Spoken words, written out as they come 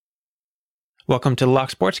Welcome to the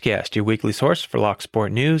Lock Sportscast, your weekly source for Lock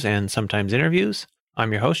Sport news and sometimes interviews.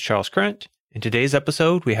 I'm your host, Charles Current. In today's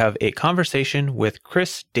episode, we have a conversation with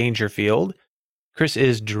Chris Dangerfield. Chris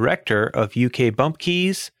is director of UK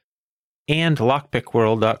BumpKeys and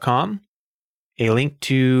LockpickWorld.com. A link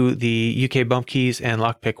to the UK BumpKeys and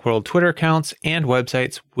Lockpick World Twitter accounts and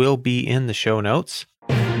websites will be in the show notes.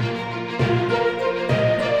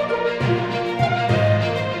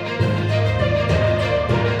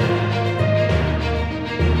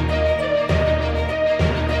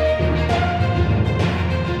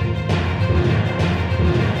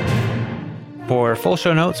 For full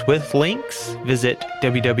show notes with links, visit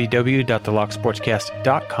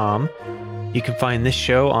www.thelocksportscast.com. You can find this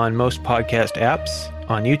show on most podcast apps,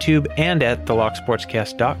 on YouTube, and at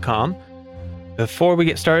thelocksportscast.com. Before we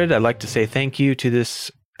get started, I'd like to say thank you to this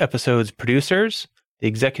episode's producers. The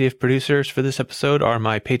executive producers for this episode are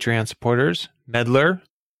my Patreon supporters, Medler,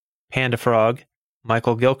 Panda Frog,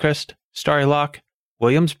 Michael Gilchrist, Starrylock,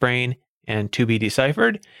 Williams Brain, and To Be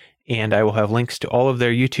Deciphered, and I will have links to all of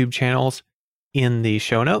their YouTube channels in the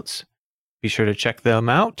show notes. Be sure to check them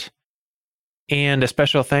out. And a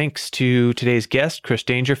special thanks to today's guest, Chris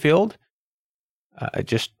Dangerfield.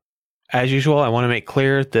 Just as usual, I want to make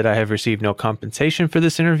clear that I have received no compensation for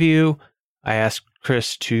this interview. I asked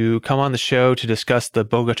Chris to come on the show to discuss the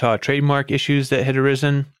Bogota trademark issues that had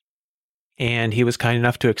arisen, and he was kind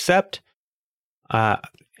enough to accept.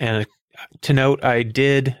 And to note, I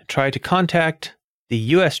did try to contact the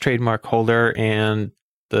U.S. trademark holder and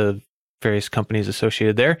the various companies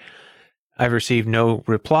associated there. I've received no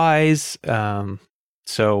replies,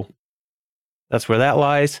 so that's where that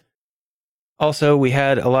lies. Also, we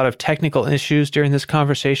had a lot of technical issues during this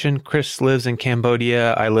conversation. Chris lives in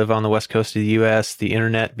Cambodia. I live on the west coast of the U.S. The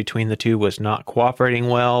internet between the two was not cooperating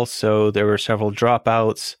well, so there were several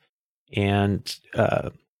dropouts and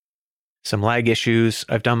some lag issues.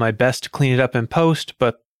 I've done my best to clean it up in post,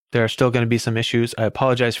 but there are still going to be some issues. I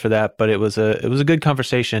apologize for that, but it was a good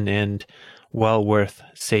conversation and well worth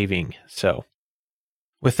saving. So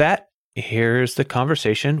with that, here's the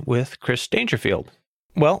conversation with Chris Dangerfield.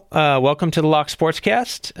 Well, welcome to the Lock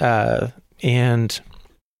Sportscast, and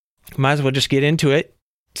might as well just get into it.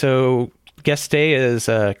 So guest today is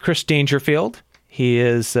Chris Dangerfield. He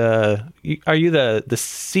is, are you the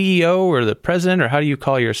CEO or the president, or how do you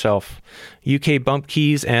call yourself? UK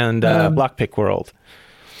BumpKeys and Lockpick World.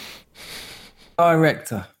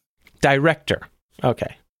 Director.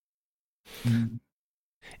 Okay.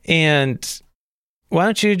 And why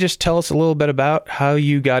don't you just tell us a little bit about how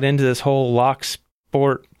you got into this whole lock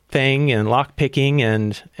sport thing and lock picking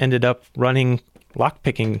and ended up running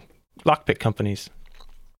lockpick companies?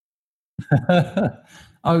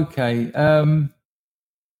 Okay.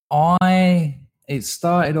 It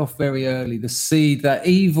started off very early. That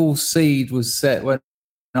evil seed was set when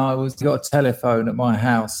I got a telephone at my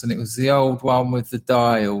house, and it was the old one with the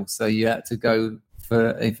dial. So you had to go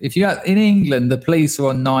for, if you had, in England, the police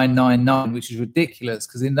were on 999, which is ridiculous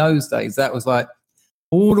because in those days that was like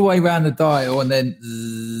all the way around the dial and then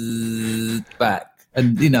back.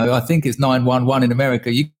 And I think it's 911 in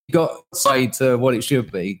America. You got to say to what it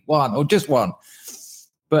should be, one or just one.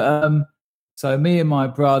 But so me and my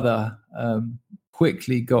brother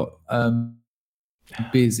quickly got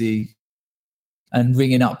busy and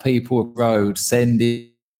ringing up people at road, sending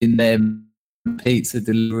them pizza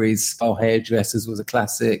deliveries. Our hairdressers was a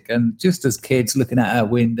classic. And just as kids looking at our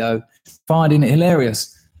window, finding it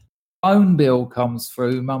hilarious. Phone bill comes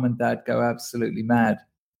through, mum and dad go absolutely mad.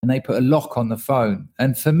 And they put a lock on the phone.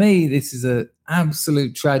 And for me, this is an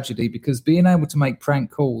absolute tragedy because being able to make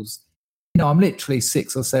prank calls, I'm literally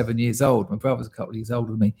 6 or 7 years old. My brother's a couple of years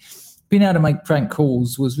older than me. Being able to make prank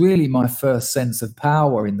calls was really my first sense of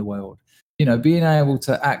power in the world. Being able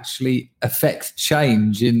to actually affect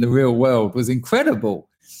change in the real world was incredible.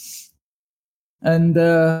 And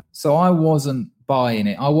so I wasn't buying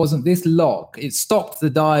it. This lock, it stopped the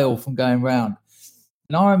dial from going round.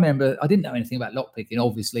 And I remember, I didn't know anything about lockpicking,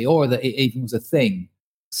 obviously, or that it even was a thing.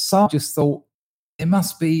 So I just thought, it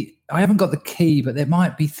must be, I haven't got the key, but there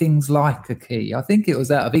might be things like a key. I think it was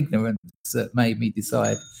out of ignorance that made me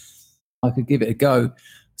decide I could give it a go.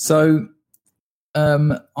 So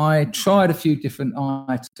I tried a few different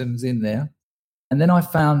items in there, and then I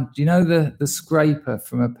found, the scraper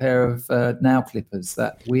from a pair of nail clippers,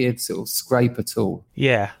 that weird sort of scraper tool.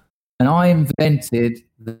 Yeah. And I invented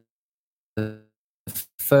the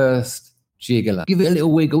first jiggler. Give it a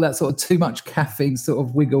little wiggle, that sort of too much caffeine sort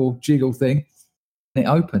of wiggle, jiggle thing. And it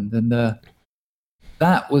opened, and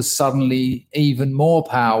that was suddenly even more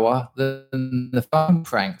power than the phone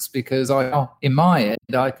pranks because in my head,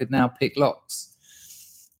 I could now pick locks.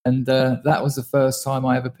 And that was the first time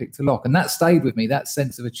I ever picked a lock. And that stayed with me, that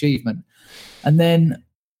sense of achievement. And then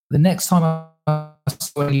the next time I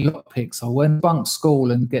saw any lock picks, I went to bunk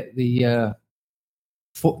school and get the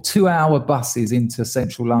 2-hour buses into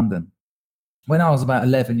central London. When I was about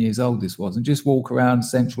 11 years old, this was, and just walk around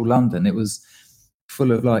central London. It was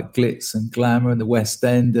full of like glitz and glamour and the West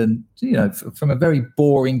End. And, you know, from a very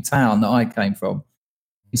boring town that I came from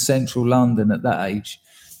in central London at that age.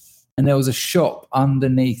 And there was a shop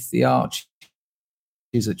underneath the arches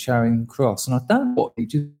at Charing Cross. And I don't know what, it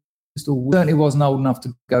just certainly wasn't old enough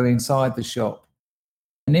to go inside the shop.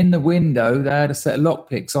 And in the window, they had a set of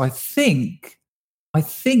lockpicks. I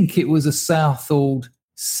think it was a Southall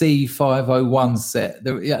C501 set.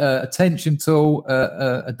 A tension tool,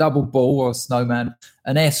 a double ball or a snowman,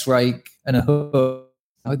 an S-rake and a hook.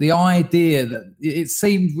 The idea that it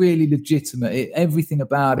seemed really legitimate, everything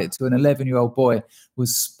about it to an 11-year-old boy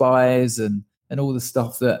was spies and all the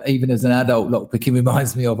stuff that even as an adult lockpicking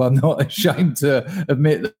reminds me of. I'm not ashamed to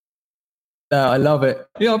admit that. I love it.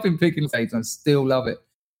 Yeah, I've been picking locks and I still love it.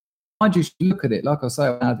 I just look at it, like I say,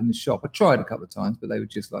 I had in the shop. I tried a couple of times, but they would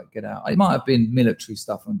just like get out. It might have been military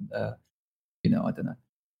stuff and, I don't know.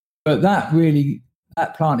 But that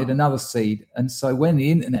planted another seed. And so when the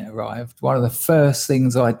internet arrived, one of the first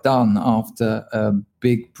things I'd done after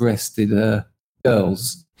big-breasted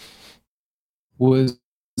girls was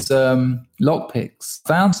lockpicks.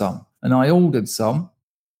 Found some, and I ordered some,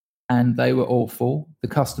 and they were awful. The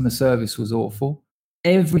customer service was awful.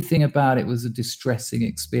 Everything about it was a distressing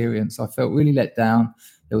experience. I felt really let down.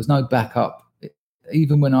 There was no backup.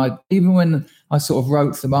 Even when I sort of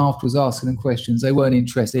wrote them afterwards, asking them questions, they weren't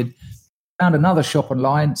interested. Found another shop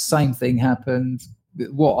online, same thing happened.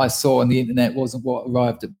 What I saw on the internet wasn't what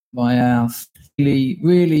arrived at my house. Really,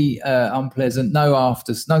 really unpleasant. No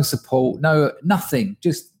afters, no support, nothing.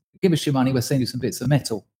 Just give us your money. We'll send you some bits of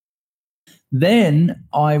metal. Then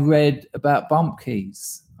I read about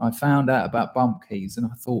BumpKeys. I found out about BumpKeys, and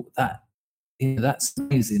I thought that's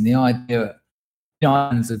amazing. The idea,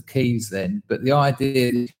 islands of keys then, but the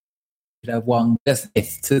idea that you have one,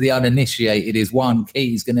 to the uninitiated, is one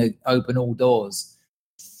key is going to open all doors.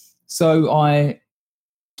 So I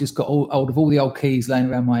just got hold of all the old keys laying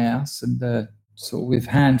around my house and sort of with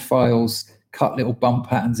hand files cut little bump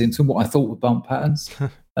patterns into what I thought were bump patterns.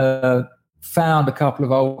 Found a couple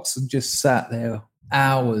of olds and just sat there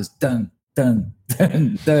hours, dun,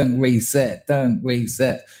 reset.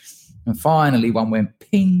 And finally one went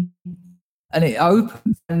ping and it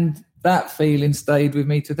opened, and that feeling stayed with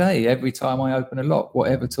me today. Every time I open a lock,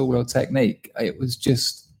 whatever tool or technique, it was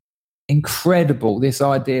just incredible. This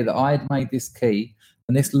idea that I had made this key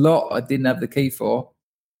and this lock I didn't have the key for,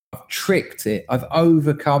 I've tricked it, I've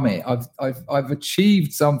overcome it, I've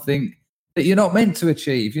achieved something that you're not meant to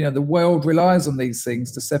achieve. The world relies on these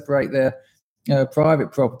things to separate their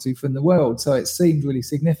private property from the world. So it seemed really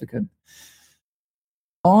significant.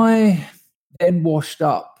 I then washed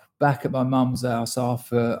up back at my mum's house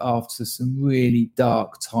after some really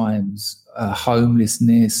dark times,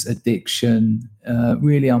 homelessness, addiction,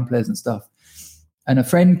 really unpleasant stuff. And a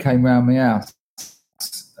friend came round my house,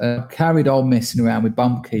 carried on messing around with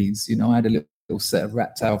BumpKeys. I had a little set of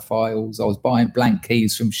rat tail files. I was buying blank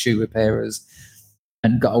keys from shoe repairers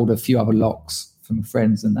and got hold of a few other locks from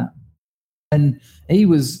friends and that. And he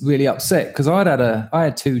was really upset because I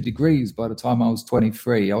had 2 degrees by the time I was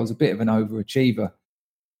 23. I was a bit of an overachiever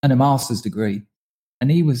and a master's degree. And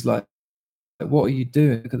he was like, what are you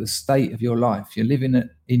doing? Look at the state of your life. You're living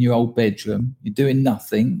in your old bedroom. You're doing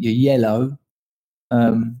nothing. You're yellow.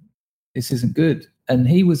 This isn't good. And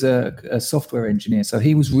he was a software engineer, so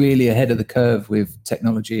he was really ahead of the curve with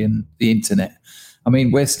technology and the internet. I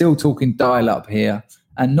mean, we're still talking dial-up here,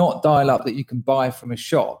 and not dial-up that you can buy from a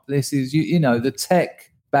shop. This is, the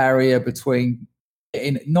tech barrier between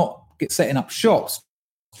not setting up shops,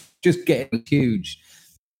 just getting huge.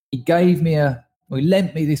 He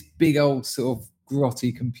lent me this big old sort of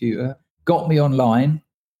grotty computer, got me online,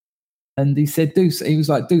 and he said, do something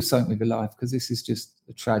with your life because this is just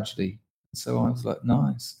a tragedy. So I was like,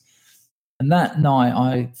 nice. And that night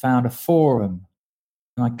I found a forum,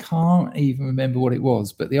 and I can't even remember what it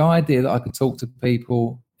was, but the idea that I could talk to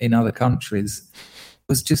people in other countries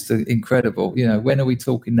was just incredible. When are we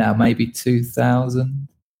talking now? Maybe 2000,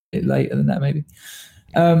 a bit later than that, maybe.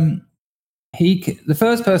 The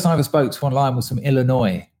first person I ever spoke to online was from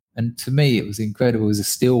Illinois, and to me it was incredible. He was a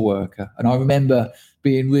steel worker, and I remember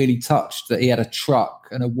being really touched that he had a truck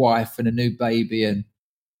and a wife and a new baby and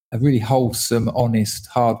a really wholesome, honest,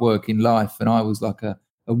 hard-working life. And I was like a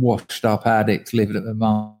washed-up addict living at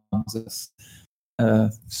my mum's,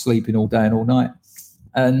 sleeping all day and all night.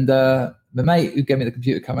 And my mate who gave me the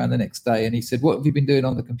computer come around the next day, and he said, "What have you been doing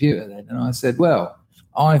on the computer then?" And I said, "Well,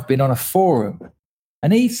 I've been on a forum."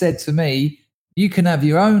 And he said to me, "You can have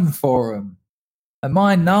your own forum." And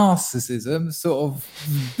my narcissism sort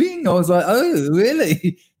of, bing, I was like, "Oh,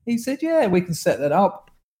 really?" He said, "Yeah, we can set that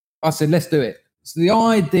up." I said, "Let's do it." So the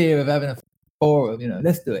idea of having a forum,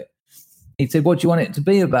 let's do it. He said, "What do you want it to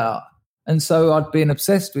be about?" And so I'd been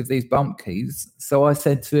obsessed with these BumpKeys. So I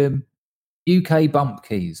said to him, "UK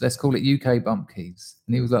BumpKeys, let's call it UK BumpKeys."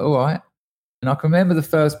 And he was like, "All right." And I can remember the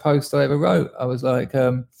first post I ever wrote. I was like,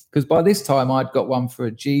 because by this time I'd got one for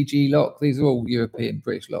a GG lock. These are all European,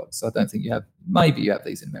 British locks. I don't think you have, maybe you have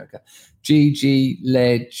these in America. GG,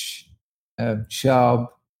 Ledge, Chubb,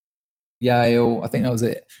 Yale. I think that was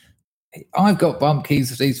it. I've got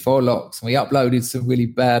BumpKeys for these 4 locks, and we uploaded some really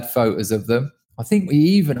bad photos of them. I think we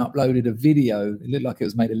even uploaded a video. It looked like it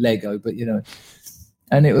was made of Lego, but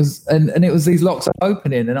and it was and it was these locks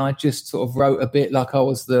opening, and I just sort of wrote a bit like I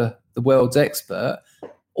was the world's expert.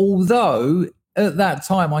 Although at that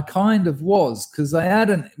time I kind of was, because they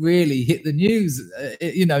hadn't really hit the news.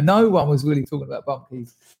 No one was really talking about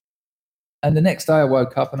BumpKeys. And the next day I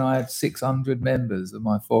woke up and I had 600 members of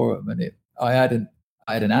my forum, and I hadn't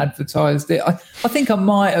advertised it. I think I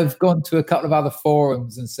might have gone to a couple of other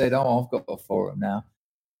forums and said, "Oh, I've got a forum now."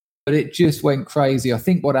 But it just went crazy. I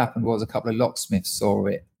think what happened was a couple of locksmiths saw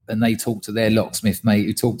it, and they talked to their locksmith mate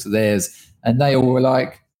who talked to theirs, and they all were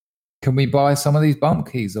like, "Can we buy some of these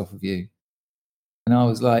BumpKeys off of you?" And I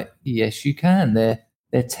was like, "Yes, you can. They're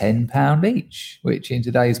 £10 each," which in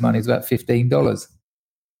today's money is about $15.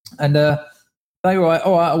 And they were like,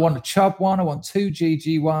 "All right, I want a Chubb one, I want 2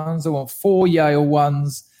 GG ones, I want 4 Yale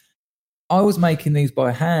ones." I was making these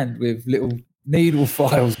by hand with little needle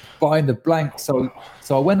files, buying the blank. So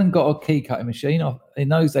I went and got a key cutting machine. In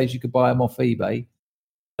those days, you could buy them off eBay.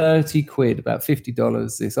 30 quid, about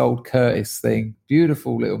 $50, this old Curtis thing.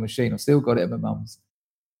 Beautiful little machine. I've still got it at my mum's.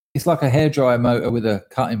 It's like a hairdryer motor with a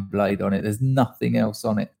cutting blade on it. There's nothing else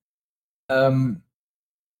on it.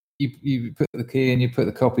 You put the key in, you put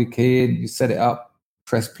the copy key in, you set it up,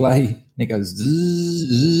 press play, and it goes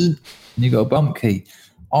zzz, and you got a bump key.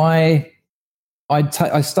 I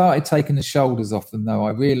started taking the shoulders off them, though.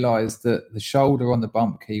 I realised that the shoulder on the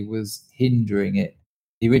bump key was hindering it.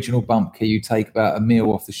 The original bump key, you take about 1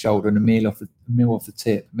 mil off the shoulder and 1 mil off the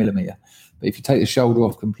tip, millimetre. But if you take the shoulder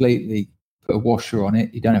off completely, put a washer on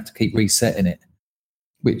it, you don't have to keep resetting it.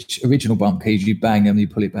 Which original bump keys, you bang them, you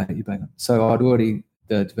pull it back, you bang them. So I'd already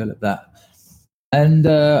developed that. And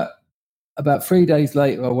about 3 days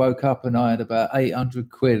later, I woke up and I had about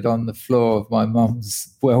 800 quid on the floor of my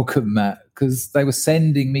mum's welcome mat because they were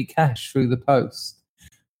sending me cash through the post.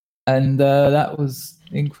 And that was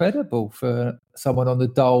incredible for someone on the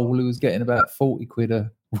dole who was getting about 40 quid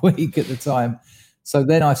a week at the time. So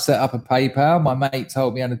then I set up a PayPal. My mate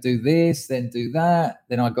told me how to do this, then do that.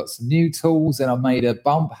 Then I got some new tools. Then I made a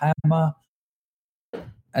bump hammer.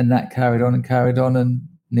 And that carried on. And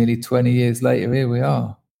nearly 20 years later, here we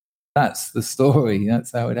are. That's the story.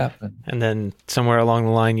 That's how it happened. And then somewhere along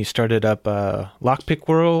the line, you started up Lockpick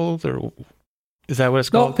World, or is that what it's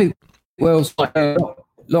called?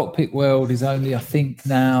 Lockpick World is only, I think,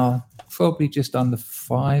 now probably just under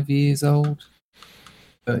 5 years old.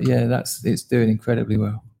 But yeah, it's doing incredibly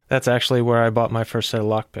well. That's actually where I bought my first set of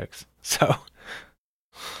lockpicks.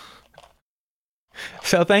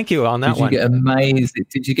 So thank you on that one.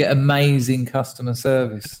 Did you get amazing customer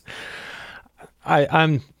service?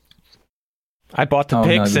 I bought the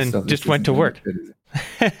picks and just went to work.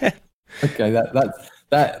 Okay,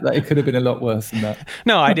 that it could have been a lot worse than that.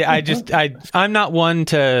 No, I'm not one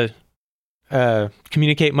to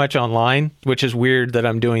communicate much online, which is weird that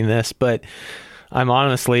I'm doing this, but I'm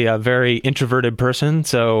honestly a very introverted person.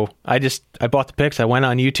 So I bought the picks. I went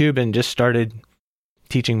on YouTube and just started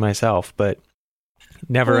teaching myself, but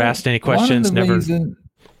never asked any questions.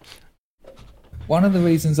 One of the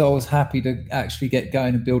reasons I was happy to actually get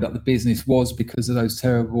going and build up the business was because of those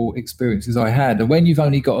terrible experiences I had. And when you've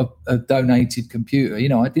only got a donated computer,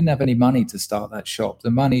 I didn't have any money to start that shop.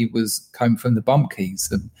 The money came from the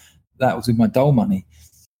BumpKeys, and that was with my dole money.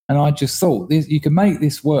 And I just thought, you can make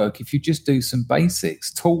this work if you just do some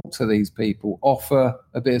basics, talk to these people, offer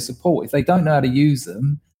a bit of support. If they don't know how to use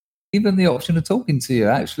them, give them the option of talking to you,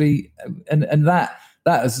 actually. And that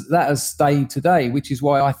has stayed today, which is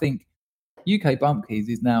why I think UK BumpKeys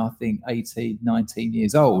is now, I think, 18, 19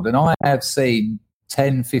 years old. And I have seen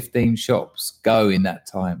 10, 15 shops go in that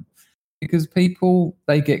time because people,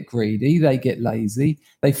 they get greedy, they get lazy,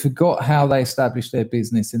 they forgot how they established their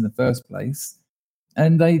business in the first place.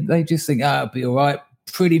 And they just think, it'll be all right,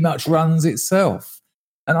 pretty much runs itself.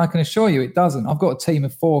 And I can assure you it doesn't. I've got a team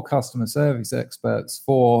of 4 customer service experts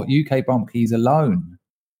for UK BumpKeys alone.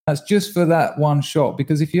 That's just for that one shop,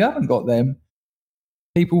 because if you haven't got them,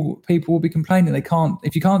 people will be complaining they can't.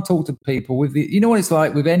 If you can't talk to people with the, you know what it's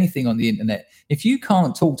like with anything on the internet. If you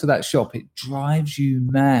can't talk to that shop, it drives you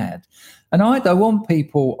mad. And I don't want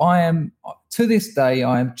people. To this day,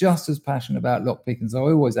 I am just as passionate about lock picking as I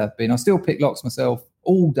always have been. I still pick locks myself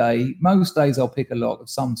all day. Most days I'll pick a lock of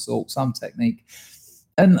some sort, some technique.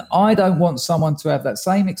 And I don't want someone to have that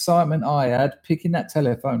same excitement I had picking that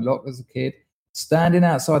telephone lock as a kid, standing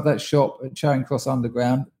outside that shop at Charing Cross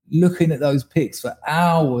Underground, looking at those picks for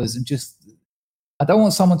hours, and I don't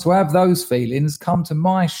want someone to have those feelings, come to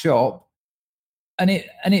my shop and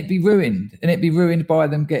it be ruined. And it be ruined by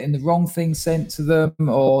them getting the wrong thing sent to them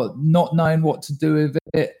or not knowing what to do with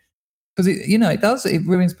it. Because it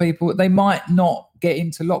ruins people. They might not get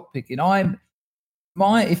into lockpicking.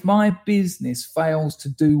 If my business fails to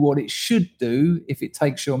do what it should do, if it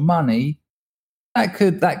takes your money, that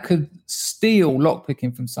could steal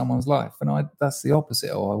lockpicking from someone's life. And that's the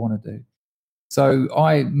opposite of what I want to do. So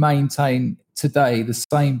I maintain today the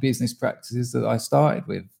same business practices that I started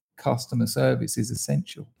with. Customer service is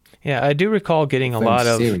essential. Yeah, I do recall getting a lot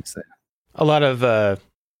of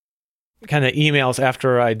kind of emails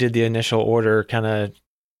after I did the initial order, kind of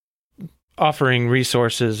offering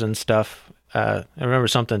resources and stuff. I remember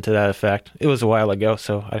something to that effect. It was a while ago,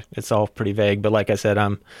 so it's all pretty vague. But like I said,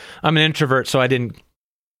 I'm an introvert, so I didn't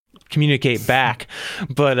communicate back.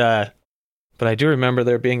 But I do remember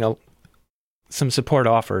there being some support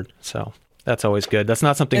offered. So that's always good. That's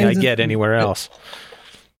not something I get anywhere else.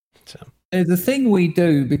 So the thing we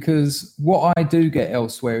do, because what I do get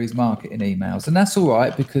elsewhere is marketing emails, and that's all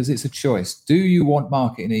right because it's a choice. Do you want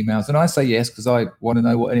marketing emails? And I say yes because I want to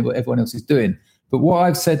know what everyone else is doing. But what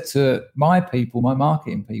I've said to my people, my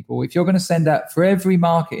marketing people, if you're going to send out, for every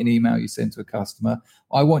marketing email you send to a customer,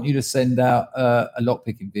 I want you to send out a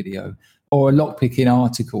lockpicking video or a lockpicking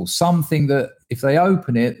article, something that if they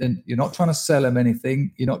open it, then you're not trying to sell them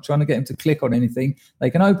anything. You're not trying to get them to click on anything. They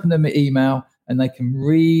can open them an email and they can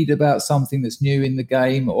read about something that's new in the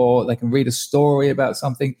game, or they can read a story about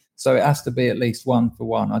something. So it has to be at least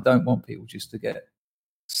 1-for-1. I don't want people just to get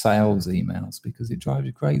sales emails because it drives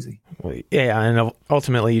you crazy. Well, yeah, and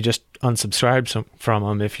ultimately you just unsubscribe from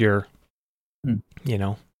them if you're, if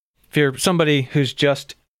you're somebody who's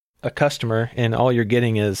just a customer and all you're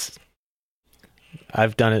getting is,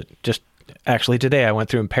 I've done it just actually today. I went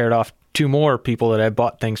through and paired off 2 more people that I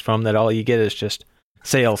bought things from that all you get is just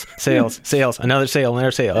sales, another sale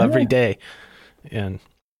every day. And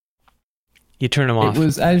you turn them off. It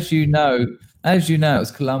was, as you know, it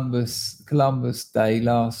was Columbus Day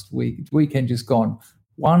last weekend just gone.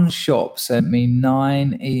 One shop sent me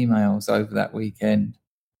 9 emails over that weekend.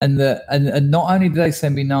 And not only did they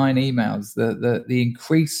send me 9 emails, the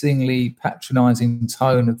increasingly patronizing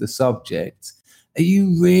tone of the subject. Are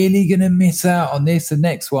you really going to miss out on this? The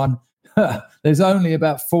next one, there's only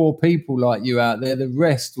about 4 people like you out there. The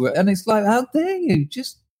rest were, and it's like, how dare you?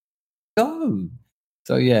 Just go.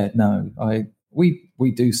 So yeah, no,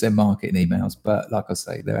 we do send marketing emails, but like I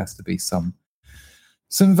say, there has to be some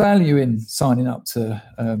value in signing up to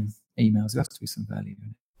emails. There has to be some value in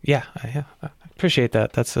it. Yeah, I appreciate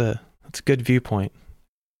that. That's a good viewpoint.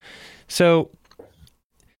 So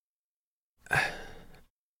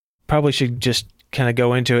probably should just kind of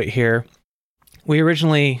go into it here. We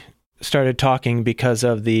originally started talking because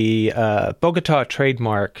of the Bogota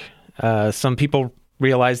trademark. Some people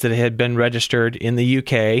realized that it had been registered in the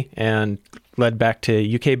UK and led back to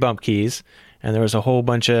UK BumpKeys, and there was a whole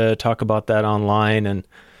bunch of talk about that online and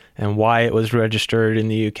why it was registered in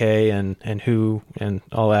the UK and who and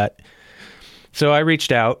all that. So I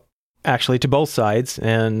reached out actually to both sides,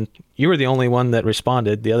 and you were the only one that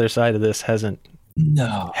responded. The other side of this hasn't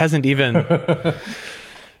even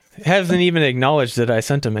acknowledged that I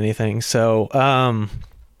sent him anything. So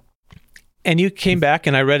and you came back,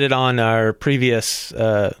 and I read it on our previous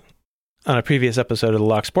on a previous episode of the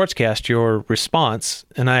Lock Sportscast, your response,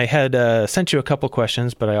 and I had sent you a couple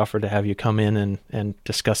questions, but I offered to have you come in and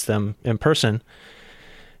discuss them in person.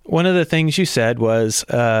 One of the things you said was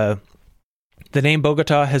the name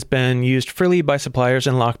Bogota has been used freely by suppliers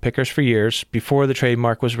and lockpickers for years before the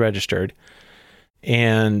trademark was registered.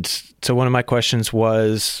 And so one of my questions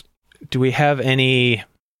was, do we have any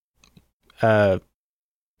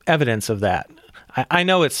evidence of that? I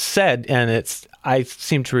know it's said, and I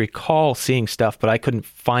seem to recall seeing stuff, but I couldn't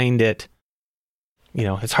find it.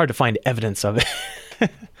 It's hard to find evidence of it.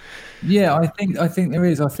 Yeah, I think there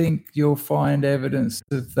is. I think you'll find evidence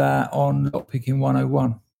of that on Lockpicking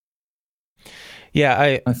 101.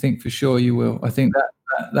 Yeah, I think for sure you will. I think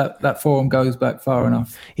that forum goes back far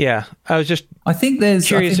enough. Yeah, I was just I think there's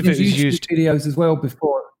curious if it was used videos as well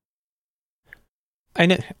before. I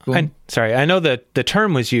know that the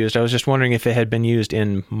term was used. I was just wondering if it had been used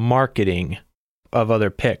in marketing of other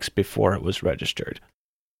picks before it was registered,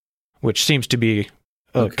 which seems to be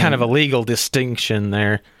kind of a legal distinction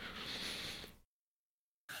there.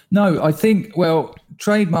 No, I think, well,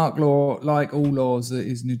 trademark law, like all laws,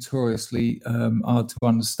 is notoriously hard to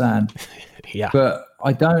understand. Yeah. But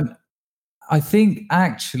I think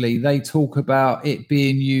actually they talk about it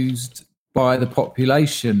being used by the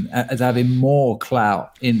population as having more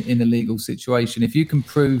clout in a legal situation. If you can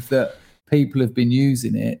prove that people have been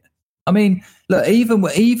using it. I mean, look,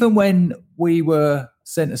 even when we were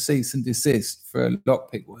sent a cease and desist for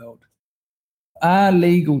Lockpick World, our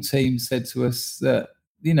legal team said to us that,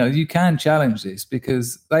 you can challenge this,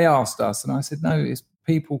 because they asked us, and I said, no, it's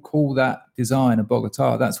people call that design a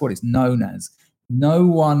Bogota. That's what it's known as. No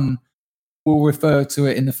one will refer to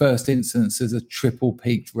it in the first instance as a triple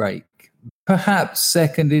peaked rake. Perhaps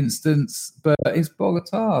second instance, but it's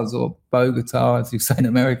Bogotas or Bogota, as you say in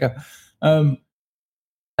America.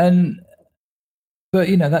 But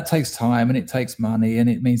that takes time, and it takes money, and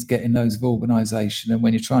it means getting loads of organisation. And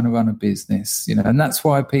when you're trying to run a business, and that's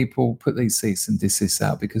why people put these cease and desists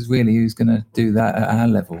out, because really, who's going to do that at our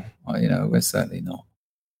level? We're certainly not.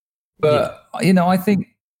 But I think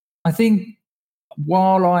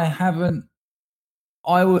while I haven't,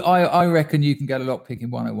 I reckon you can get a lockpick in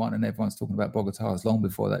 101, and everyone's talking about Bogotas long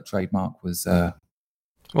before that trademark was.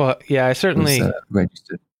 Well, yeah, I certainly was,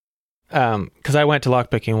 registered. Because I went to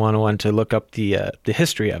Lockpicking 101 to look up the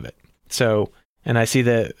history of it. So, and I see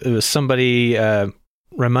that it was somebody,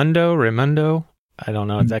 Raimundo, I don't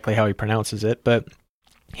know exactly how he pronounces it, but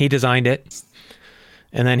he designed it.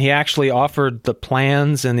 And then he actually offered the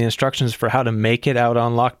plans and the instructions for how to make it out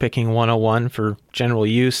on Lockpicking 101 for general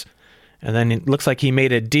use. And then it looks like he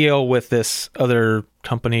made a deal with this other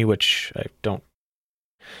company, which I don't...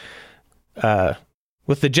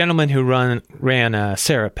 with the gentleman who ran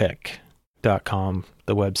Sarapick.com,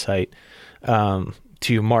 the website,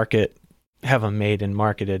 to have them made and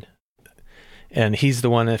marketed. And he's the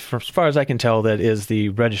one that, as far as I can tell, that is the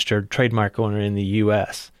registered trademark owner in the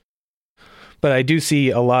U.S. But I do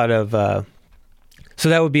see a lot of... so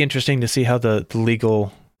that would be interesting to see how the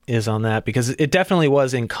legal is on that, because it definitely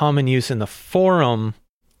was in common use in the forum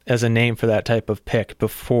as a name for that type of pick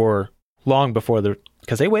long before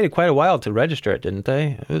because they waited quite a while to register it, didn't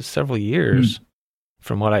they? It was several years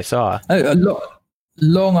from what I saw.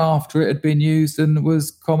 Long after it had been used and was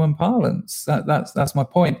common parlance. That's my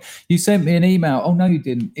point. You sent me an email. Oh, no, you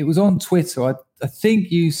didn't. It was on Twitter. I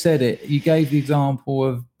think you said it. You gave the example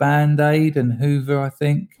of Band-Aid and Hoover, I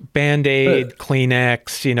think. Band-Aid,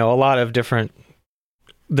 Kleenex, a lot of different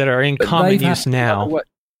that are in common use now.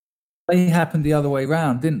 They happened the other way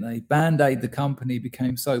around, didn't they? Band-Aid, the company,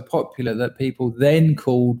 became so popular that people then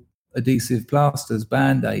called adhesive plasters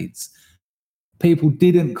Band-Aids. People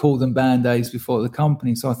didn't call them Band-Aids before the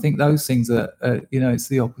company. So I think those things are, it's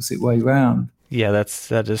the opposite way around. Yeah, that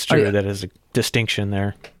is true. That is a distinction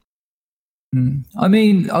there. I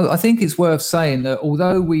mean, I think it's worth saying that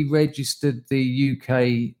although we registered the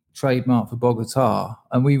UK trademark for Bogota,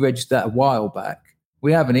 and we registered that a while back,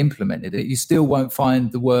 we haven't implemented it. You still won't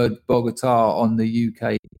find the word Bogota on the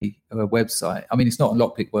UK website. I mean, it's not on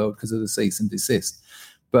Lockpick World because of the cease and desist.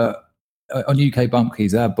 But on UK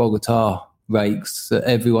BumpKeys, our Bogota rakes that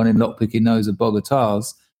everyone in lockpicking knows are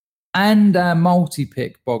Bogotas, and our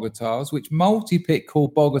multi-pick Bogotas, which multi-pick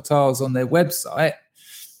call Bogotas on their website.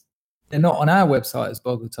 They're not on our website as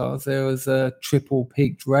Bogotas. There was triple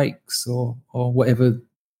peaked rakes or whatever,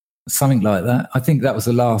 something like that. I think that was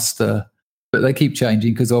the last... but they keep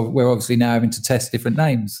changing because we're obviously now having to test different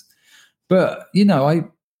names. But,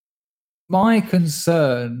 my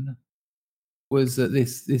concern was that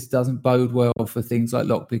this doesn't bode well for things like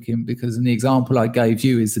lockpicking, because in the example I gave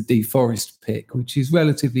you is the deforest pick, which is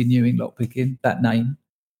relatively new in lockpicking, that name.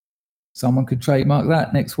 Someone could trademark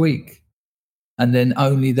that next week. And then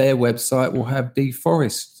only their website will have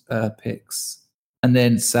deforest picks. And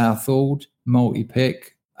then Southall,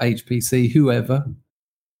 multi-pick, HPC, whoever...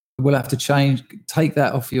 We'll have to take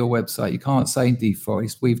that off your website. You can't say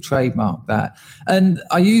deforest. We've trademarked that. And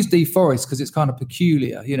I use deforest because it's kind of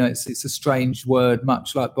peculiar. It's a strange word,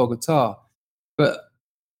 much like Bogota. But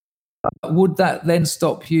would that then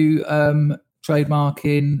stop you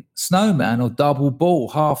trademarking snowman or double ball,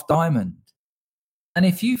 half diamond? And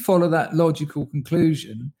if you follow that logical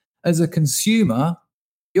conclusion, as a consumer,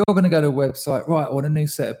 you're going to go to a website, right, I want a new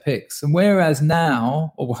set of picks. And whereas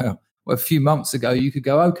now, a few months ago, you could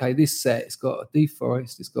go, okay, this set, it's got a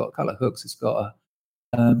deforest, it's got colour hooks, it's got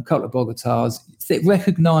a couple of Bogotars,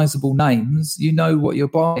 recognizable names, you know what you're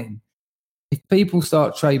buying. If people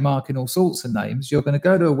start trademarking all sorts of names, you're going to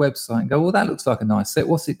go to a website and go, well, that looks like a nice set.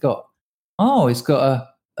 What's it got? Oh, it's got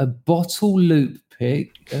a bottle loop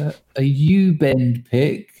pick, a U-bend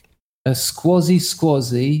pick, a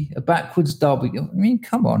squazzy, a backwards W. I mean,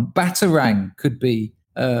 come on. Batarang could be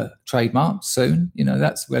trademarked soon. You know,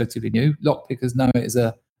 that's relatively new. Lockpickers know it as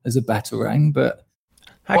a Batarang, but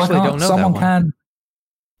actually don't know someone that one.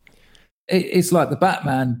 It's like the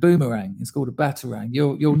Batman boomerang. It's called a Batarang.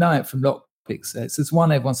 You'll know it from lockpick sets. There's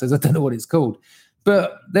one everyone says, I don't know what it's called.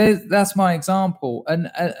 But that's my example.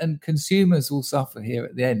 And consumers will suffer here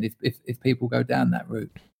at the end if people go down that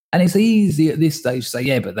route. And it's easy at this stage to say,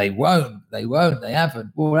 yeah, but they won't, they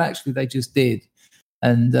haven't. Well, actually, they just did.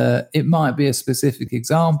 And it might be a specific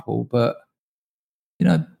example, but, you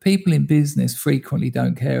know, people in business frequently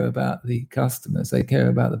don't care about the customers. They care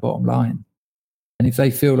about the bottom line. And if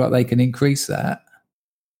they feel like they can increase that,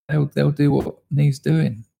 they'll do what needs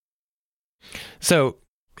doing. So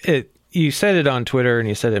you said it on Twitter and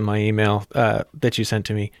you said it in my email that you sent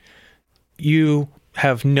to me. You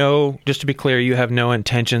have just to be clear, you have no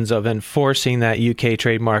intentions of enforcing that UK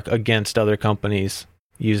trademark against other companies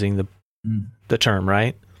using the term,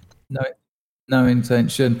 right? No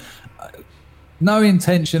intention. No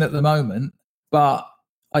intention at the moment, but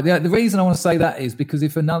the reason I want to say that is because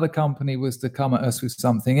if another company was to come at us with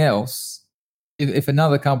something else, if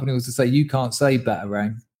another company was to say, you can't say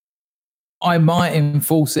Batarang, I might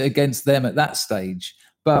enforce it against them at that stage.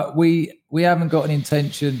 But we haven't got an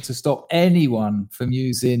intention to stop anyone from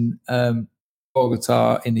using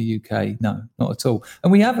Bogota in the UK. No, not at all.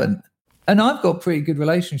 And we haven't. And I've got pretty good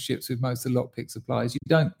relationships with most of the lockpick suppliers.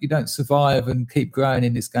 You don't survive and keep growing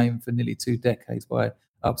in this game for nearly 2 decades by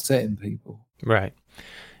upsetting people. Right.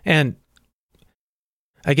 And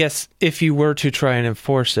I guess if you were to try and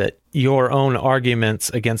enforce it, your own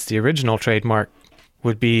arguments against the original trademark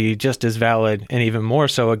would be just as valid and even more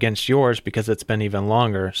so against yours because it's been even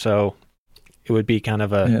longer. So it would be kind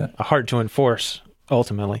of a hard to enforce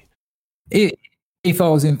ultimately. If I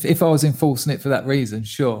was enforcing it for that reason,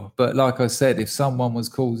 sure. But like I said, if someone was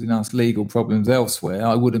causing us legal problems elsewhere,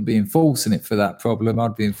 I wouldn't be enforcing it for that problem.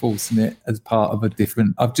 I'd be enforcing it as part of a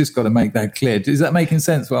different. I've just got to make that clear. Is that making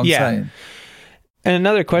sense? What I'm saying? And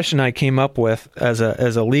another question I came up with as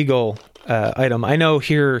a legal item. I know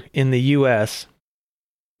here in the U.S.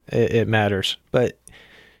 it matters, but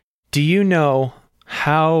do you know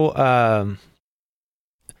how?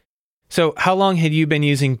 So how long had you been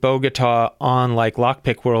using Bogota on like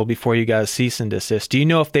Lockpick World before you got a cease and desist? Do you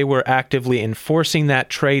know if they were actively enforcing that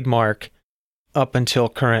trademark up until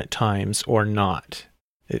current times or not?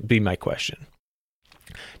 It'd be my question.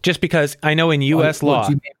 Just because I know in U.S. law,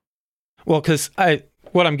 well, because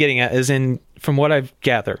what I'm getting at is from what I've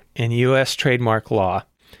gathered in U.S. trademark law,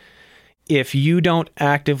 if you don't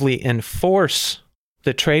actively enforce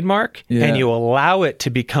the trademark and you allow it to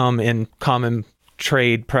become in common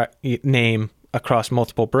trade name across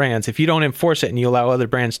multiple brands, if you don't enforce it and you allow other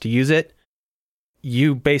brands to use it,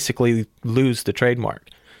 you basically lose the trademark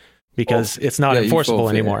because it's not enforceable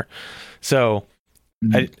anymore. So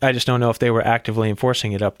I just don't know if they were actively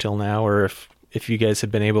enforcing it up till now, or if you guys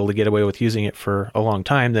have been able to get away with using it for a long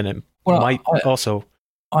time, then it might also.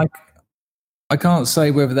 I can't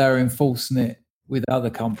say whether they're enforcing it with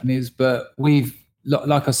other companies, but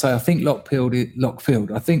like I say, I think I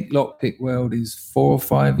think Lockpick World is 4 or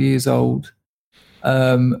 5 years old,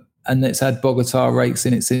 and it's had Bogota rates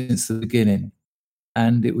in it since the beginning.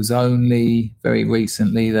 And it was only very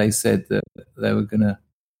recently they said that they were going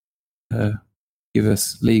to give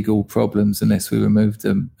us legal problems unless we removed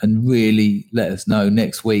them, and really let us know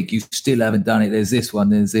next week, you still haven't done it. There's this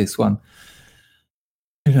one.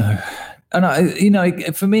 You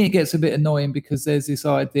know, for me, it gets a bit annoying because there's this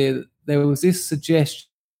idea that there was this suggestion,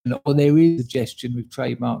 or there is a suggestion with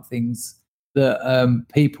trademark things that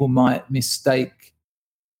people might mistake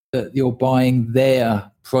that you're buying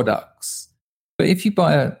their products. But if you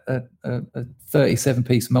buy a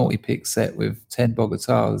 37-piece multi-pick set with 10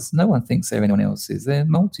 Bogotas, no one thinks they're anyone else's. They're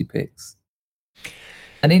multi-picks.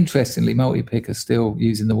 And interestingly, multi-pick are still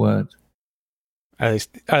using the word. Are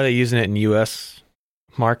they using it in U.S.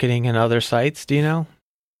 marketing and other sites? Do you know?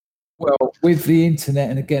 Well, with the internet,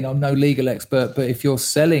 and again, I'm no legal expert, but if you're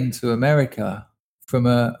selling to America from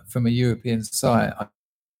a European site,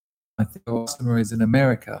 I think your customer is in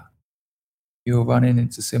America, you're running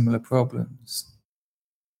into similar problems.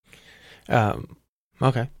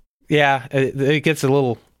 Okay. Yeah, it gets a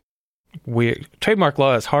little weird. Trademark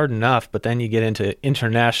law is hard enough, but then you get into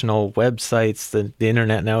international websites, the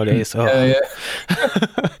internet nowadays. Oh.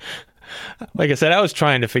 Like I said, I was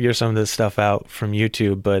trying to figure some of this stuff out from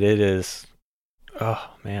YouTube, but it is, oh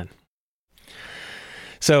man.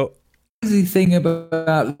 So The crazy thing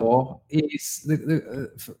about law is,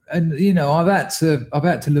 and I've had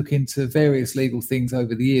to look into various legal things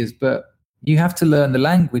over the years, but you have to learn the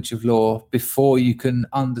language of law before you can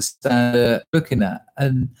understand looking at,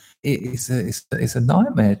 and it's a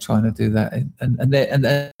nightmare trying to do that.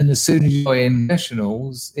 And as soon as you're in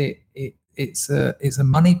professionals, it's a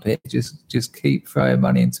money pit. Just keep throwing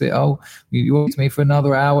money into it. Oh, you want me for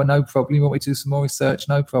another hour? No problem. You want me to do some more research?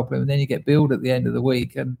 No problem. And then you get billed at the end of the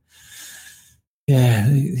week, and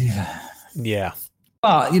yeah.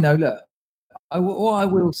 But look, what I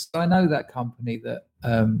will say, I know that company that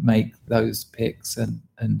make those picks and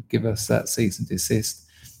give us that cease and desist.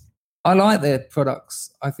 I like their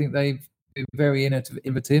products. I think they've been very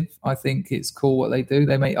innovative. I think it's cool what they do.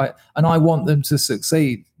 And I want them to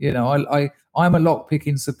succeed. I'm a lock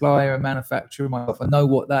picking supplier and manufacturer myself. I know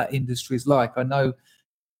what that industry is like. I know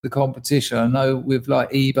the competition. I know with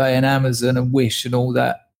like eBay and Amazon and Wish and all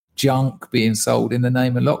that junk being sold in the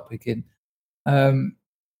name of lock picking. I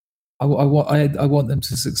want them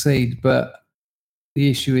to succeed, but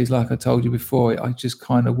the issue is, like I told you before, I just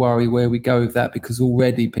kind of worry where we go with that, because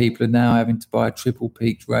already people are now having to buy triple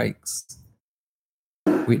peaked rakes,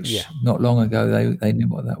 which not long ago they knew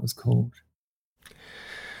what that was called.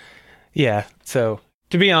 Yeah, so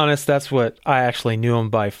to be honest, that's what I actually knew them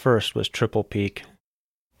by first, was triple peak,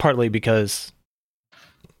 partly because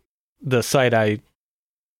the site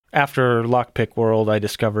after Lockpick World, I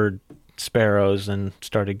discovered Sparrows and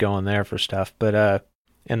started going there for stuff, but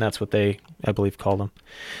and that's what they, I believe, call them.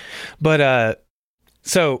 But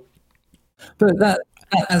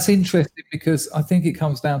that's interesting, because I think it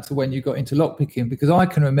comes down to when you got into lockpicking, because I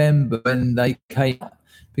can remember when they came,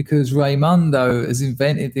 because Raimundo has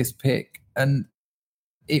invented this pick, and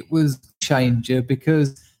it was a changer,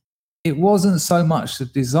 because it wasn't so much the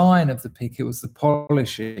design of the pick, it was the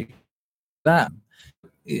polishing. I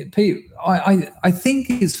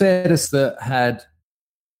think it's fair to say that had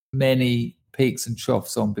many peaks and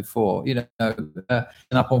troughs on before, and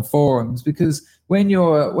up on forums, because when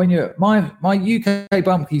you're my UK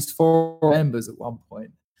BumpKeys forum members at one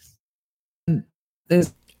point, and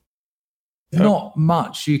there's not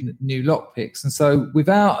much new lock picks, and so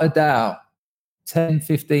without a doubt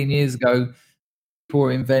 10-15 years ago people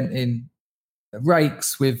were inventing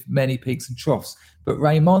rakes with many peaks and troughs, but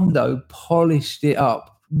Raimondo polished it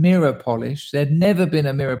up, mirror polish. There'd never been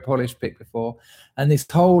a mirror polish pick before, and this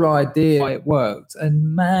whole idea, it worked,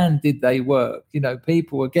 and man did they work.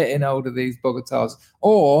 People were getting hold of these Bogotars,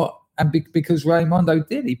 because Raimondo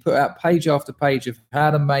did, he put out page after page of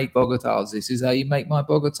how to make Bogotars. This is how you make my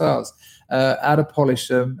Bogotars, how to polish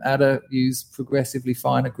them, how to use progressively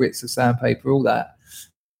finer grits of sandpaper, all that.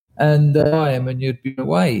 And and you'd be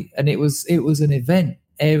away, and it was an event.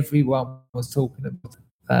 Everyone was talking about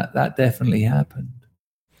that. That definitely happened.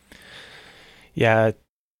 Yeah,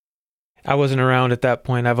 I wasn't around at that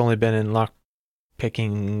point. I've only been in lock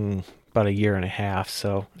picking about a year and a half,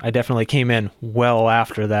 so I definitely came in well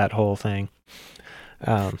after that whole thing.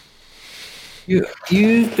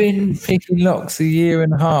 You've been picking locks a year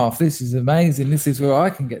and a half. This is amazing. This is where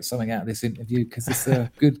I can get something out of this interview, because it's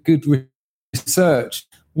a good research.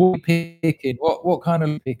 What are you picking? What kind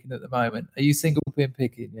of picking at the moment? Are you single pin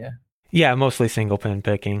picking? Yeah, mostly single pin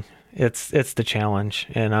picking. It's the challenge,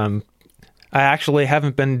 and I actually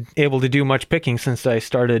haven't been able to do much picking since I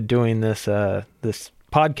started doing this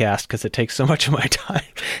podcast, because it takes so much of my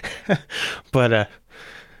time. But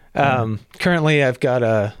currently I've got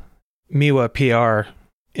a Miwa PR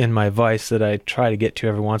in my vise that I try to get to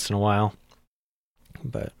every once in a while,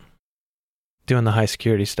 but doing the high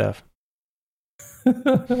security stuff.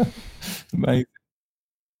 Amazing.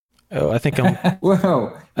 Oh, I think I'm.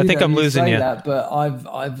 Well, I think I'm losing you. That, but I've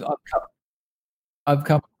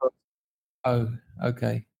come across. Oh,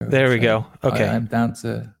 okay. There we go. Okay, I'm down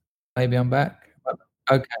to, maybe I'm back.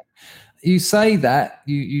 Okay. You say that,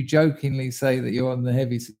 you jokingly say that you're on the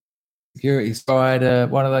heavy security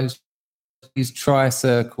side. One of these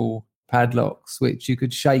tri-circle padlocks, which you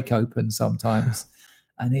could shake open sometimes.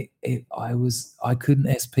 And I couldn't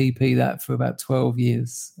SPP that for about 12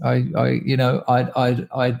 years. I'm not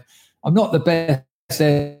the best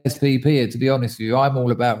SPPer, to be honest with you. I'm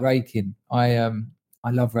all about raking. I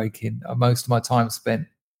love raking. Most of my time spent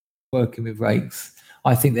working with rakes.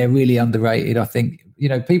 I think they're really underrated. I think,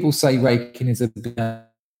 people say raking is a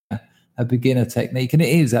beginner technique, and it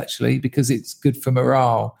is actually, because it's good for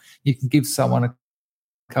morale. You can give someone a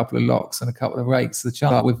couple of locks and a couple of rakes, the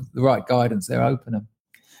chance with the right guidance, they'll open them.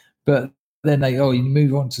 But then you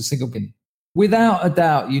move on to single pin. without a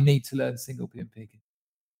doubt, you need to learn single pin picking.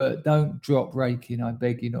 But don't drop raking. I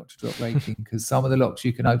beg you not to drop raking, because some of the locks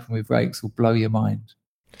you can open with rakes will blow your mind.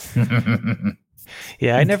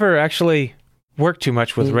 Yeah, I never actually worked too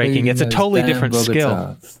much with raking. It's a totally different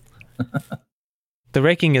skill. The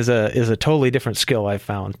raking is a totally different skill, I've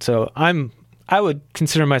found. So I would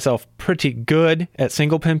consider myself pretty good at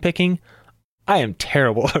single pin picking. I am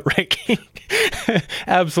terrible at raking.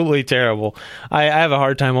 Absolutely terrible. I have a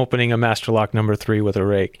hard time opening a master lock number 3 with a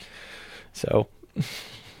rake. So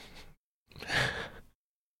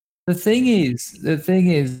the thing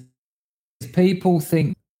is, people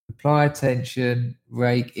think apply attention,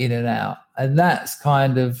 rake in and out, and that's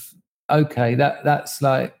kind of okay. That's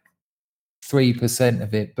like 3%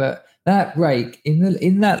 of it. But that rake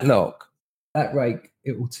in that lock, that rake,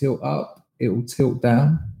 it will tilt up, it will tilt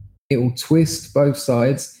down, it will twist both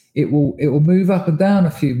sides, it will move up and down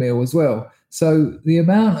a few mil as well. So the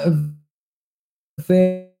amount of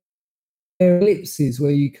ellipses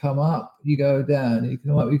where you come up, you go down, you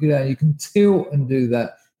come up, you go down, you can tilt and do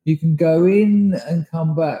that. You can go in and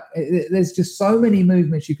come back. There's just so many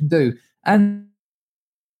movements you can do. And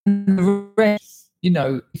the wrench,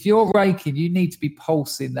 if you're raking, you need to be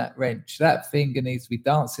pulsing that wrench. That finger needs to be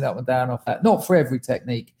dancing up and down off that. Not for every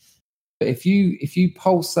technique, but if you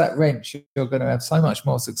pulse that wrench, you're going to have so much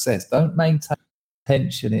more success. Don't maintain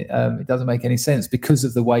tension. It doesn't make any sense because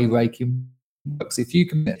of the way raking works. If you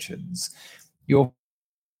can you're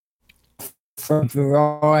throwing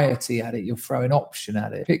variety at it, you're throwing option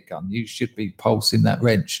at it. Pick gun, you should be pulsing that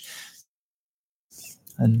wrench.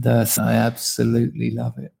 And so I absolutely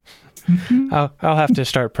love it. I'll have to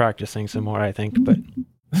start practicing some more, I think. But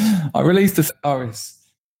I released a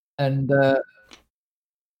Polaris and a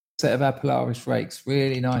set of our Polaris rakes,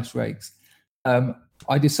 really nice rakes.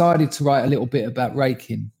 I decided to write a little bit about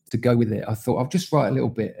raking to go with it. I thought I'll just write a little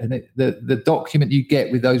bit, and the document you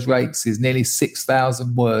get with those rakes is nearly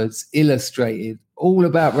 6,000 words, illustrated, all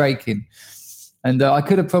about raking. And I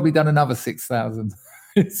could have probably done another 6,000.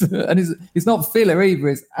 It's not filler either.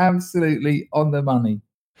 It's absolutely on the money.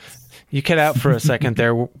 You cut out for a second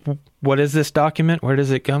there. What is this document? Where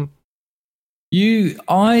does it come?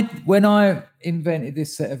 When I invented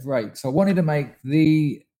this set of rakes, I wanted to make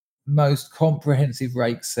the most comprehensive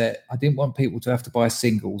rake set. I didn't want people to have to buy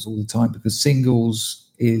singles all the time, because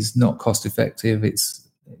singles is not cost effective. It's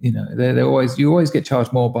you always get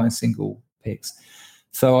charged more buying single picks.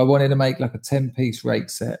 So I wanted to make like a 10-piece rake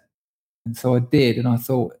set, and so I did. And I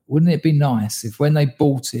thought, wouldn't it be nice if when they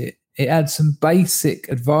bought it, it had some basic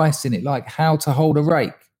advice in it, like how to hold a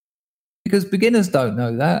rake, because beginners don't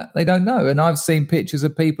know that. They don't know. And I've seen pictures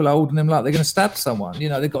of people holding them like they're going to stab someone.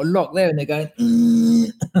 They've got a lock there and they're going.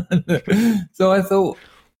 So I thought,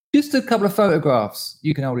 just a couple of photographs.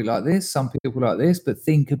 You can hold it like this. Some people like this, but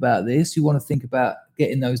think about this. You want to think about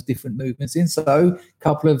getting those different movements in. So a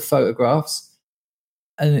couple of photographs.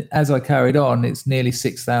 And as I carried on, it's nearly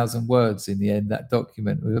 6,000 words in the end, that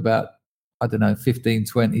document, with about, 15,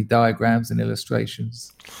 20 diagrams and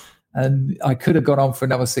illustrations. And I could have gone on for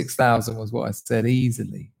another 6,000 was what I said,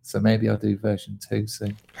 easily. So maybe I'll do version 2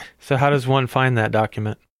 soon. So how does one find that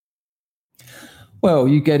document? Well,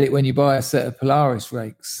 you get it when you buy a set of Polaris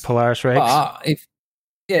rakes. Polaris rakes?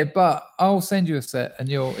 But I'll send you a set and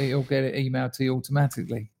you'll get it emailed to you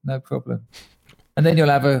automatically. No problem. And then you'll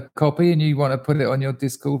have a copy and you want to put it on your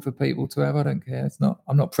Discord for people to have. I don't care.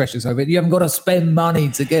 I'm not precious over it. You haven't got to spend money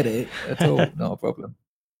to get it at all. Not a problem.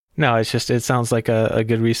 No, it's just, it sounds like a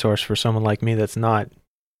good resource for someone like me that's not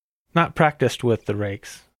practiced with the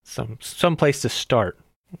rakes. Some place to start.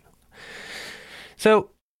 So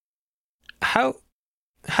how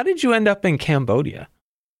did you end up in Cambodia?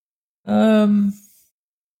 So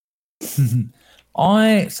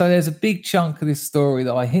there's a big chunk of this story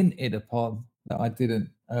that I hinted upon that I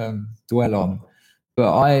didn't dwell on,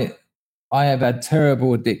 but I have had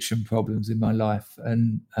terrible addiction problems in my life,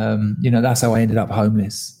 and that's how I ended up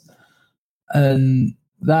homeless. And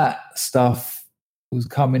that stuff was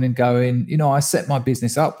coming and going. I set my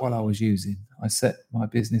business up while I was using.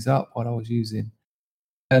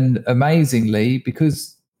 And amazingly,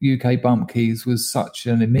 because UK BumpKeys was such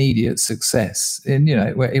an immediate success, and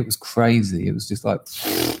it was crazy. It was just like,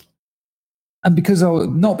 and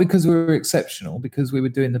not because we were exceptional, because we were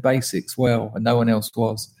doing the basics well and no one else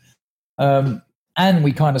was. And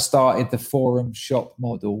we kind of started the forum shop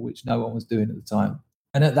model, which no one was doing at the time.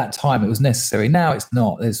 And at that time, it was necessary. Now it's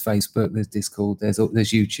not. There's Facebook, there's Discord, there's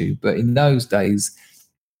YouTube. But in those days,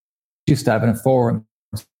 just having a forum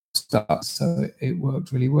stuff, so it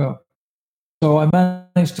worked really well. So I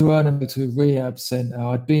managed to earn them to a rehab centre.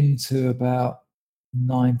 I'd been to about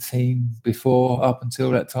 19 before. Up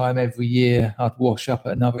until that time, every year I'd wash up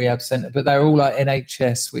at another rehab centre, but they're all like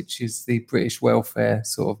NHS, which is the British welfare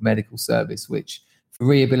sort of medical service, which for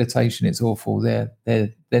rehabilitation it's awful. They're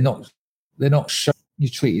not sure. You're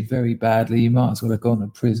treated very badly. You might as well have gone to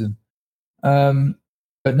prison.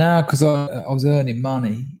 But now, because I was earning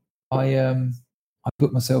money, I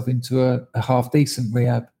put myself into a half decent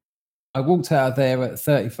rehab. I walked out of there at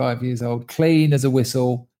 35 years old, clean as a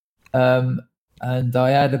whistle. And I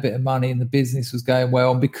had a bit of money and the business was going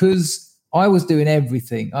well. And because I was doing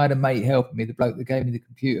everything, I had a mate helping me, the bloke that gave me the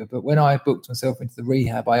computer. But when I booked myself into the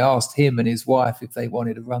rehab, I asked him and his wife if they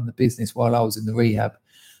wanted to run the business while I was in the rehab.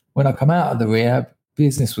 When I come out of the rehab,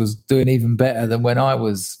 business was doing even better than when I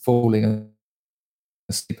was falling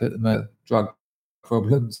asleep at the drug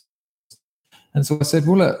problems. And so I said,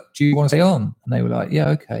 well, look, do you want to stay on? And they were like, yeah,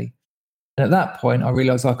 okay. And at that point, I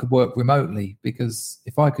realized I could work remotely, because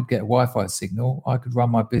if I could get a Wi-Fi signal, I could run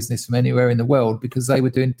my business from anywhere in the world, because they were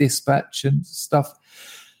doing dispatch and stuff.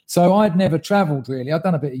 So I'd never traveled really. I'd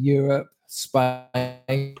done a bit of Europe,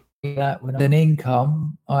 Spain, that. When I had an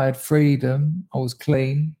income, I had freedom, I was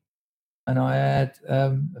clean, and I had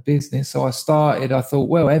a business. So I thought,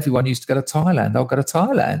 well, everyone used to go to Thailand. I'll go to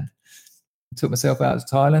Thailand. I took myself out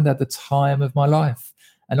to Thailand, had the time of my life.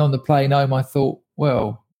 And on the plane home, I thought,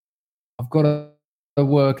 well, I've got to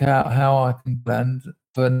work out how I can plan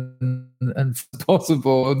and if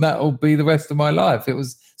possible, and that'll be the rest of my life. It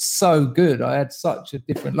was so good. I had such a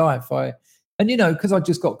different life. Because I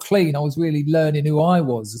just got clean, I was really learning who I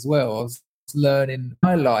was as well. I was learning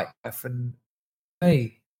my life and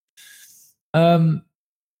me. So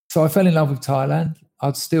I fell in love with Thailand.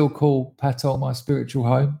 I'd still call Patong my spiritual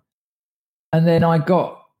home. And then I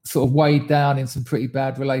got sort of weighed down in some pretty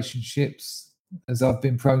bad relationships, as I've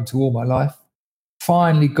been prone to all my life.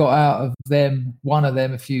 Finally got out of one of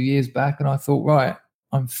them a few years back, and I thought, right,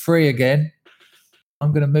 I'm free again.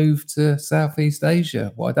 I'm going to move to Southeast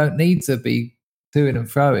Asia. Well, I don't need to be toing and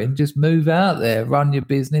froing. Just move out there, run your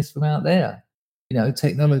business from out there.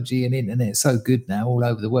 Technology and internet is so good now all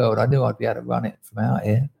over the world. I knew I'd be able to run it from out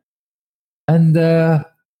here. And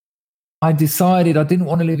I decided I didn't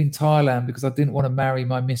want to live in Thailand because I didn't want to marry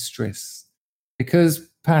my mistress. Because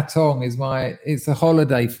Patong it's a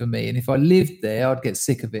holiday for me. And if I lived there, I'd get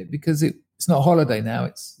sick of it, because it's not a holiday now.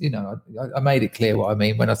 It's, I made it clear what I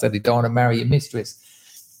mean when I said you don't want to marry your mistress.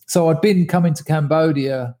 So I'd been coming to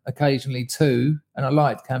Cambodia occasionally too, and I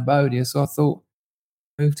liked Cambodia. So I thought,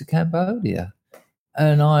 move to Cambodia.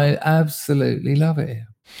 And I absolutely love it here.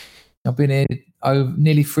 I've been here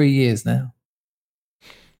nearly 3 years now.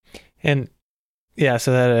 And yeah,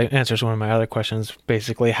 so that answers one of my other questions.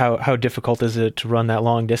 Basically, how difficult is it to run that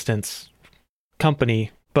long distance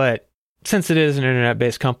company? But since it is an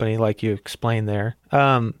internet-based company, like you explained there,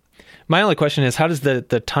 my only question is, how does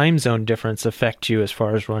the time zone difference affect you as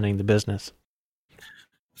far as running the business?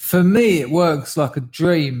 For me, it works like a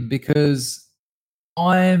dream, because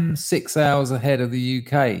I'm 6 hours ahead of the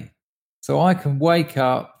UK. So I can wake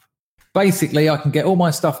up, basically I can get all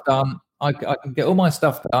my stuff done. I can get all my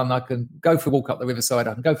stuff done. I can go for a walk up the riverside.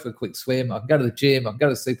 I can go for a quick swim. I can go to the gym. I can go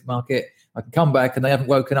to the supermarket. I can come back and they haven't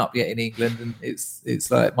woken up yet in England, and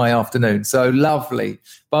it's like my afternoon. So lovely.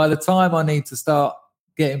 By the time I need to start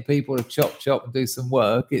getting people to chop and do some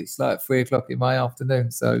work, it's like 3 o'clock in my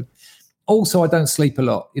afternoon. So also I don't sleep a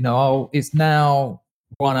lot. It's now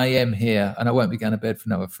 1 a.m. here, and I won't be going to bed for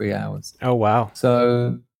another 3 hours. Oh, wow.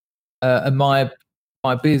 So, and my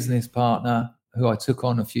business partner, who I took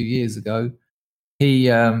on a few years ago, he's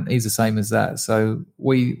the same as that. So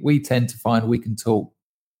we tend to find we can talk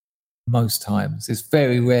most times. It's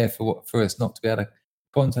very rare for us not to be able to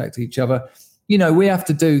contact each other. We have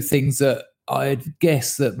to do things that I'd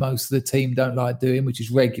guess that most of the team don't like doing, which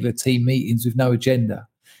is regular team meetings with no agenda.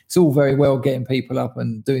 It's all very well getting people up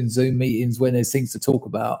and doing Zoom meetings when there's things to talk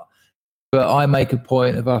about, but I make a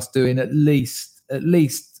point of us doing at least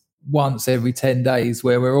once every 10 days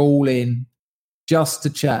where we're all in, just to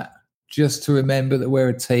chat, just to remember that we're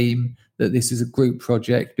a team, that this is a group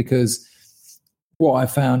project. Because what I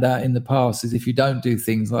found out in the past is if you don't do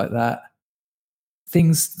things like that,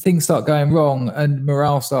 things start going wrong and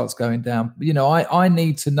morale starts going down. I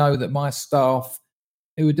need to know that my staff,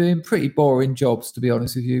 who are doing pretty boring jobs, to be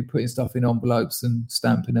honest with you, putting stuff in envelopes and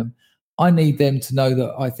stamping them, I need them to know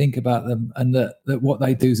that I think about them, and that what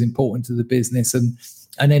they do is important to the business, and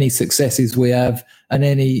any successes we have, and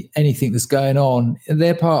anything that's going on,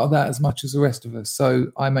 they're part of that as much as the rest of us.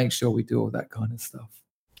 So I make sure we do all that kind of stuff.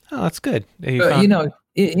 Oh, that's good.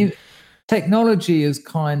 Technology has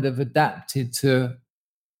kind of adapted to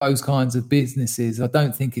those kinds of businesses. I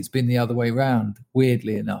don't think it's been the other way around,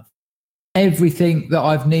 weirdly enough. everything that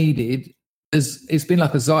I've needed, it's been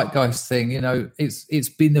like a zeitgeist thing. It's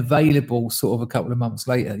been available sort of a couple of months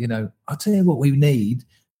later. I'll tell you what we need.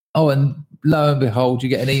 Oh, and lo and behold, you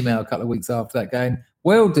get an email a couple of weeks after that going,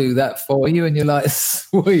 we'll do that for you. And you're like,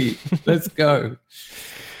 sweet, let's go.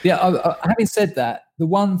 Yeah, having said that, the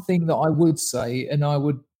one thing that I would say, and I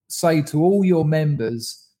would say to all your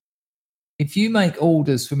members, if you make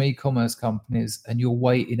orders from e-commerce companies and you're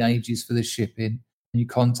waiting ages for the shipping, and you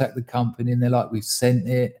contact the company and they're like, we've sent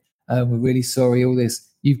it, we're really sorry, all this,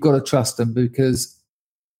 you've got to trust them, because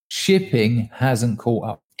shipping hasn't caught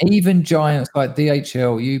up. Even giants like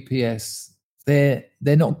DHL, UPS, they're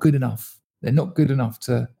not good enough. They're not good enough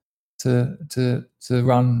to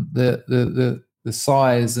run the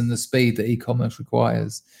size and the speed that e-commerce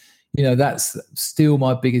requires. That's still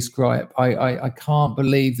my biggest gripe. I can't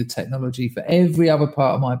believe the technology for every other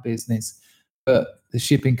part of my business, but the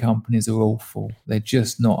shipping companies are awful. They're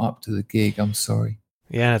just not up to the gig. I'm sorry.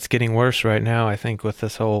 Yeah, it's getting worse right now, I think, with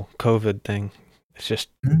this whole COVID thing. It's just...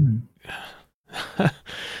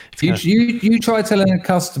 You try telling a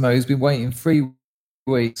customer who's been waiting 3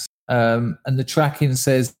 weeks, and the tracking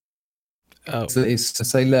says, it's to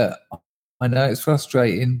say, look, I know it's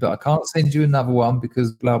frustrating, but I can't send you another one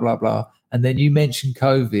because blah, blah, blah. And then you mention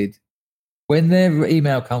COVID. When their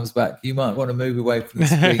email comes back, you might want to move away from the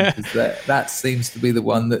screen, because that seems to be the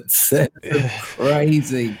one that sets them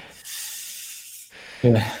crazy.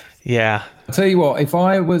 Yeah. I'll tell you what, if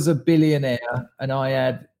I was a billionaire and I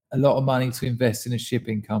had a lot of money to invest in a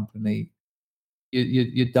shipping company,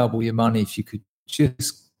 you'd double your money if you could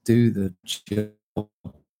just do the job.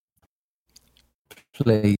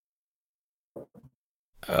 Please.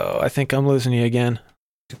 Oh, I think I'm losing you again.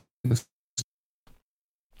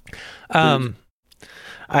 I'd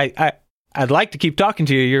like to keep talking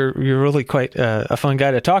to you. You're really quite a fun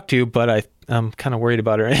guy to talk to, but I'm kind of worried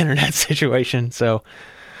about our internet situation. So,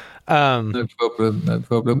 no problem.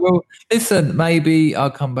 Well, listen, maybe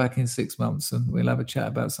I'll come back in 6 months and we'll have a chat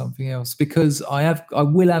about something else, because I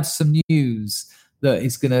will have some news that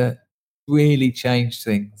is going to really change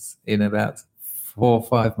things in about 4 or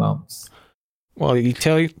 5 months. Well,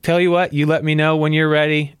 tell you what, you let me know when you're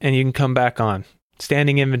ready and you can come back on.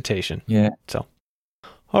 Standing invitation. Yeah. So,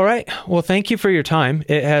 all right. Well, thank you for your time.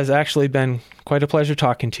 It has actually been quite a pleasure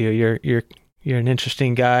talking to you. You're an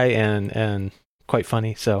interesting guy and quite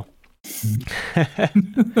funny. So,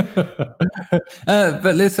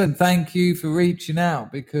 but listen, thank you for reaching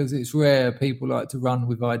out, because it's rare people like to run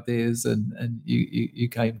with ideas, and you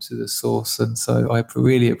came to the source, and so I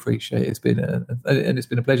really appreciate it. It's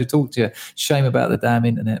been a pleasure talking to you. Shame about the damn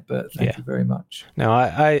internet, but thank you very much. No,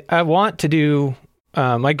 I want to do.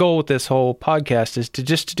 My goal with this whole podcast is to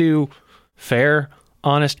do fair,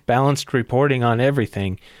 honest, balanced reporting on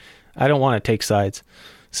everything. I don't want to take sides.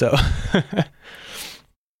 So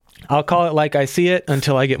I'll call it like I see it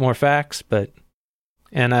until I get more facts.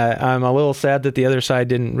 And I'm a little sad that the other side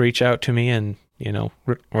didn't reach out to me and,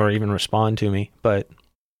 or even respond to me. But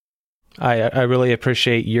I really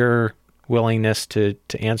appreciate your willingness to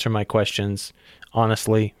answer my questions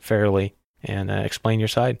honestly, fairly, and explain your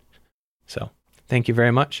side. So thank you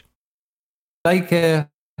very much. Take care.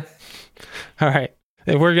 All right.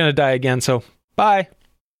 We're going to die again, so bye.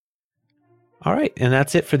 All right, and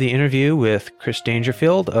that's it for the interview with Chris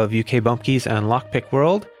Dangerfield of UK BumpKeys and Lockpick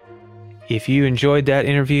World. If you enjoyed that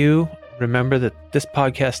interview, remember that this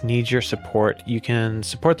podcast needs your support. You can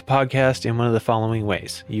support the podcast in one of the following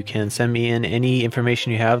ways. You can send me in any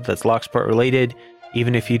information you have that's Locksport related,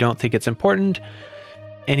 even if you don't think it's important.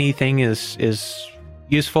 Anything is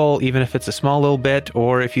useful, even if it's a small little bit,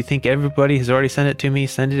 or if you think everybody has already sent it to me,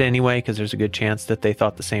 send it anyway, because there's a good chance that they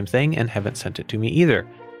thought the same thing and haven't sent it to me either.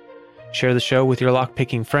 Share the show with your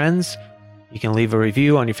lockpicking friends. You can leave a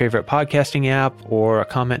review on your favorite podcasting app or a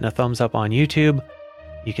comment and a thumbs up on YouTube.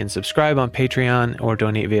 You can subscribe on Patreon or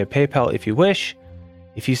donate via PayPal if you wish.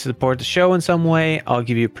 If you support the show in some way, I'll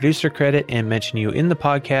give you producer credit and mention you in the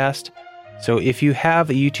podcast. So if you have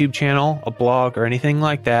a YouTube channel, a blog, or anything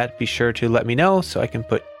like that, be sure to let me know so I can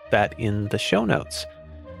put that in the show notes.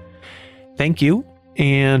 Thank you,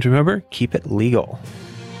 and remember, keep it legal.